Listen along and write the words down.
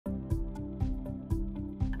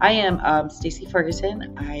I am Stacey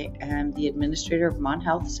Ferguson. I am the administrator of Mon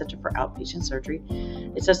Health Center for Outpatient Surgery.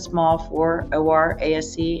 It's a small 4 OR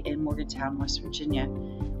ASC in Morgantown, West Virginia.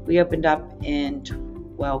 We opened up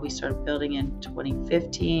we started building in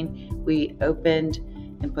 2015. We opened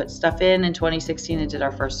and put stuff in 2016 and did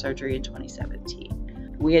our first surgery in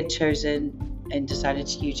 2017. We had chosen and decided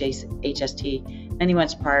to use HST many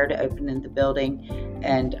months prior to opening the building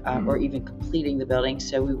and or even completing the building.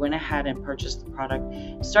 So we went ahead and purchased the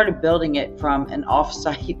product, started building it from an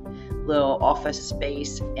off-site little office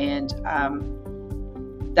space, and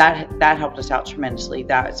that helped us out tremendously.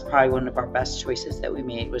 That's probably one of our best choices that we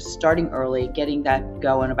made, was starting early, getting that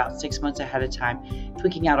going about 6 months ahead of time,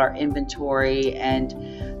 tweaking out our inventory and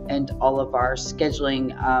all of our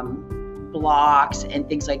scheduling blocks and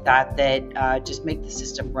things like that just make the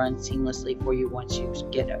system run seamlessly for you once you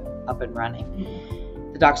get up and running.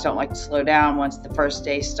 The docs don't like to slow down. Once the first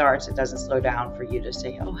day starts, it doesn't slow down for you to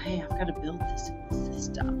say, oh, hey, I've got to build this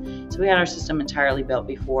system. So we had our system entirely built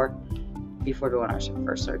before doing our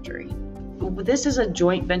first surgery. This is a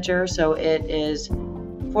joint venture, so it is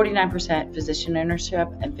 49% physician ownership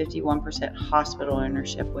and 51% hospital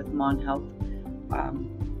ownership with Mon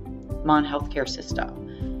Healthcare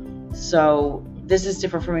System. So this is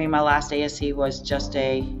different for me. My last ASC was just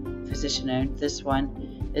a physician-owned. This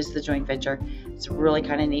one is the joint venture. It's really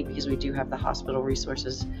kind of neat because we do have the hospital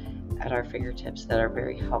resources at our fingertips that are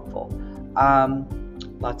very helpful.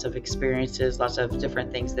 Lots of experiences, lots of different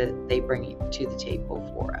things that they bring to the table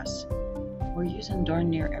for us. We're using darn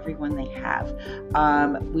near everyone they have.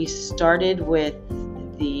 We started with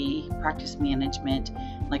the practice management.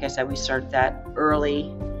 Like I said, we started that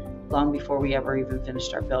early, long before we ever even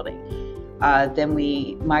finished our building. Then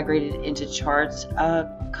we migrated into charts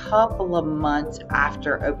a couple of months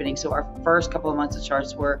after opening. So our first couple of months of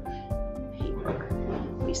charts were paper.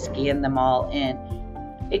 We scanned them all in.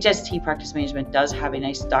 HST practice management does have a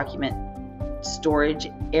nice document storage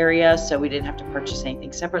area, so we didn't have to purchase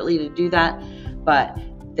anything separately to do that. But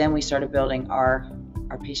then we started building our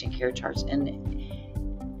patient care charts, and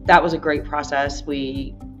that was a great process.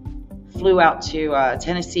 We flew out to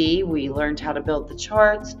Tennessee. We learned how to build the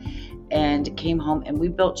charts and came home, and we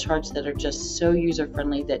built charts that are just so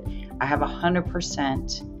user-friendly that I have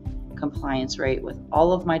 100% compliance rate with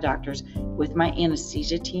all of my doctors, with my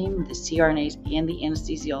anesthesia team, the CRNAs and the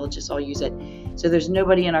anesthesiologists all use it. So there's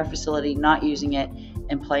nobody in our facility not using it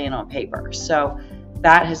and playing on paper. So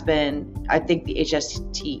that has been, I think the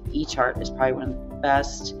HST e-chart is probably one of the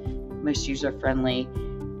best, most user-friendly,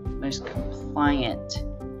 most compliant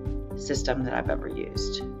system that I've ever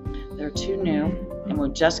used. There are 2 new, and we're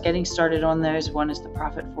just getting started on those. One is the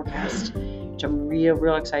profit forecast, which I'm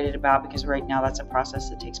real excited about, because right now that's a process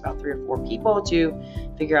that takes about 3 or 4 people to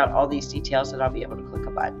figure out all these details that I'll be able to click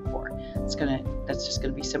a button for. That's just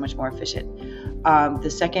gonna be so much more efficient. The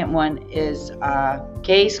second one is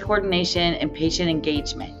case coordination and patient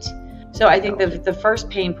engagement. So I think the first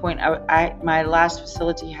pain point, my last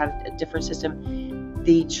facility had a different system.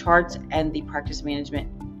 The charts and the practice management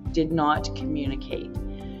did not communicate.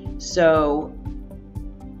 So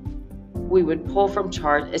we would pull from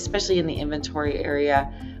chart, especially in the inventory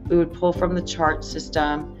area, we would pull from the chart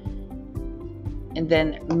system and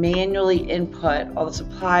then manually input all the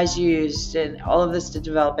supplies used and all of this to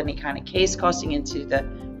develop any kind of case costing into the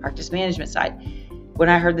practice management side. When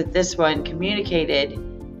I heard that this one communicated,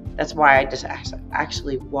 that's why I decided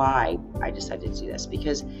to do this,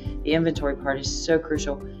 because the inventory part is so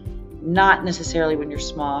crucial. Not necessarily when you're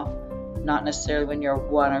small, not necessarily when you're a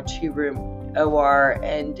 1 or 2 room OR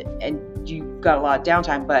and you've got a lot of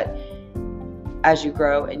downtime, but as you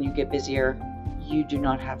grow and you get busier, you do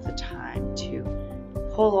not have the time to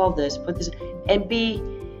pull all this, put this, and be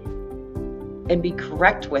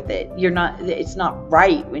correct with it. It's not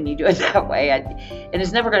right when you do it that way. And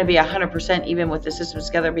it's never going to be 100% even with the systems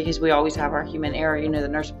together, because we always have our human error. The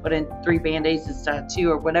nurse put in 3 Band-Aids instead of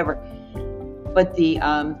 2 or whatever. But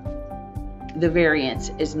the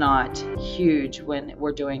variance is not huge when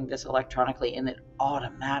we're doing this electronically, and it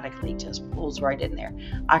automatically just pulls right in there.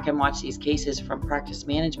 I can watch these cases from practice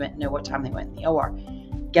management, know what time they went in the OR,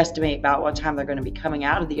 guesstimate about what time they're going to be coming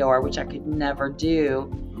out of the OR, which I could never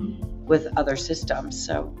do with other systems.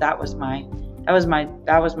 So that was my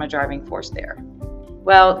driving force there.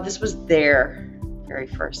 Well, this was their very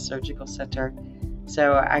first surgical center,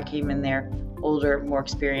 so I came in there older, more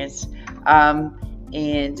experienced.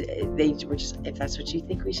 And they were just, if that's what you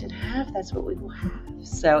think we should have, that's what we will have.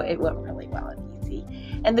 So it went really well and easy.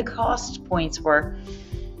 And the cost points were,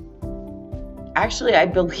 actually, I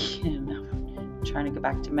believe, I'm trying to go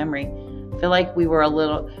back to memory, I feel like we were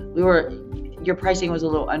your pricing was a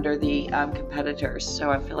little under the competitors.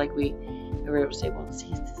 So I feel like we were able to say, well,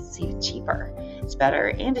 see, it's cheaper. It's better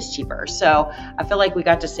and it's cheaper. So I feel like we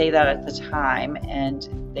got to say that at the time, and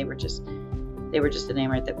they were just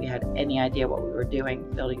enamored that we had any idea what we were doing,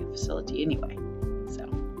 building a facility anyway. So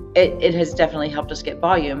it has definitely helped us get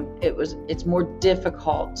volume. It's more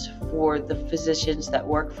difficult for the physicians that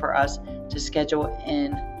work for us to schedule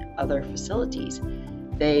in other facilities.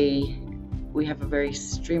 We have a very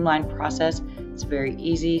streamlined process. It's very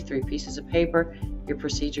easy. 3 pieces of paper, your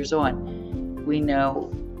procedure's on. We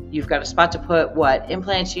know you've got a spot to put what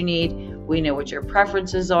implants you need. We know what your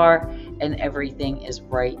preferences are, and everything is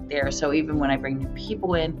right there. So even when I bring new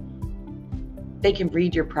people in, they can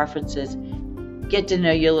read your preferences, get to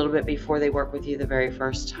know you a little bit before they work with you the very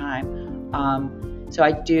first time. So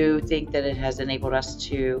I do think that it has enabled us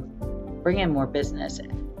to bring in more business,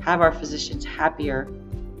 have our physicians happier,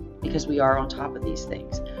 because we are on top of these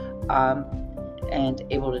things, and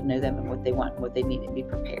able to know them and what they want, what they need, and be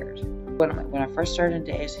prepared. When I first started in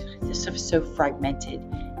day, this stuff is so fragmented.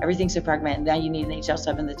 Everything's so fragmented. Now you need an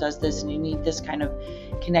HL7 that does this, and you need this kind of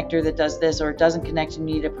connector that does this, or it doesn't connect, and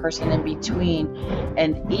you need a person in between.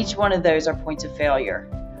 And each one of those are points of failure.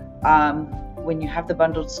 When you have the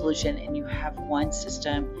bundled solution and you have one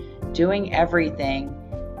system doing everything,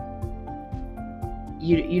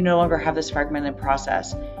 you no longer have this fragmented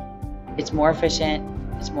process. It's more efficient,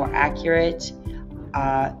 it's more accurate,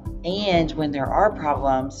 and when there are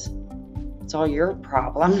problems, it's all your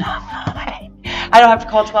problem. I don't have to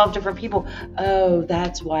call 12 different people. Oh,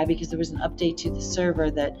 that's why, because there was an update to the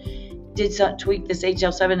server that did tweak this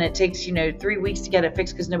HL7, and it takes 3 weeks to get it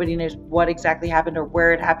fixed because nobody knows what exactly happened or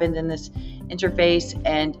where it happened in this interface,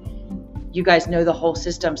 and you guys know the whole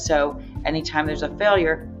system, so anytime there's a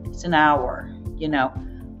failure, it's an hour.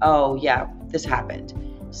 Oh yeah, this happened.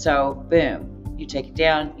 So boom, you take it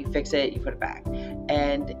down, you fix it, you put it back.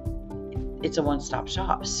 And it's a one-stop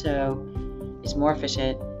shop. So it's more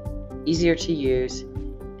efficient, easier to use,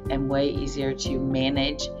 and way easier to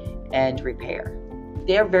manage and repair.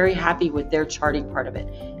 They're very happy with their charting part of it.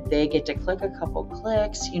 They get to click a couple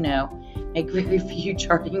clicks, make very few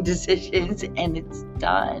charting decisions, and it's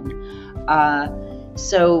done.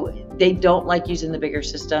 So they don't like using the bigger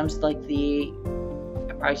systems like the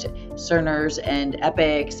Cerners and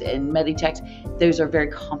Epics and Meditechs. Those are very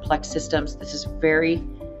complex systems. This is very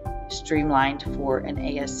streamlined for an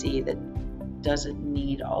ASC that doesn't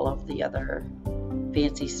need all of the other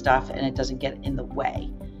fancy stuff, and it doesn't get in the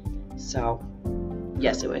way. So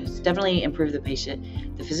yes, it has definitely improved the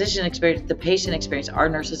physician experience, the patient experience. Our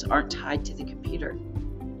nurses aren't tied to the computer.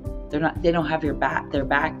 They don't have their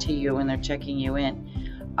back to you when they're checking you in.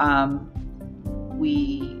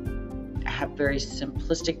 We have very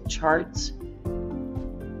simplistic charts,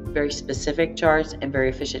 very specific charts, and very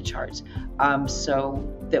efficient charts, so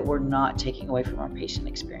that we're not taking away from our patient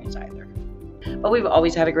experience either. But we've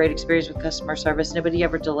always had a great experience with customer service. Nobody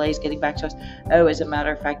ever delays getting back to us. Oh, as a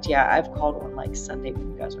matter of fact, yeah, I've called on like Sunday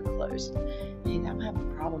when you guys are closed. Hey, I'm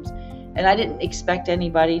having problems. And I didn't expect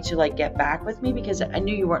anybody to get back with me because I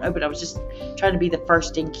knew you weren't open. I was just trying to be the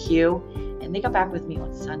first in queue. And they got back with me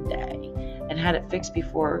on Sunday and had it fixed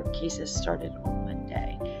before cases started on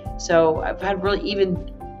Monday. So I've had really,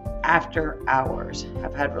 even after hours,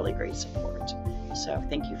 I've had really great support. So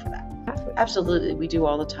thank you for that. Absolutely, we do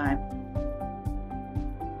all the time.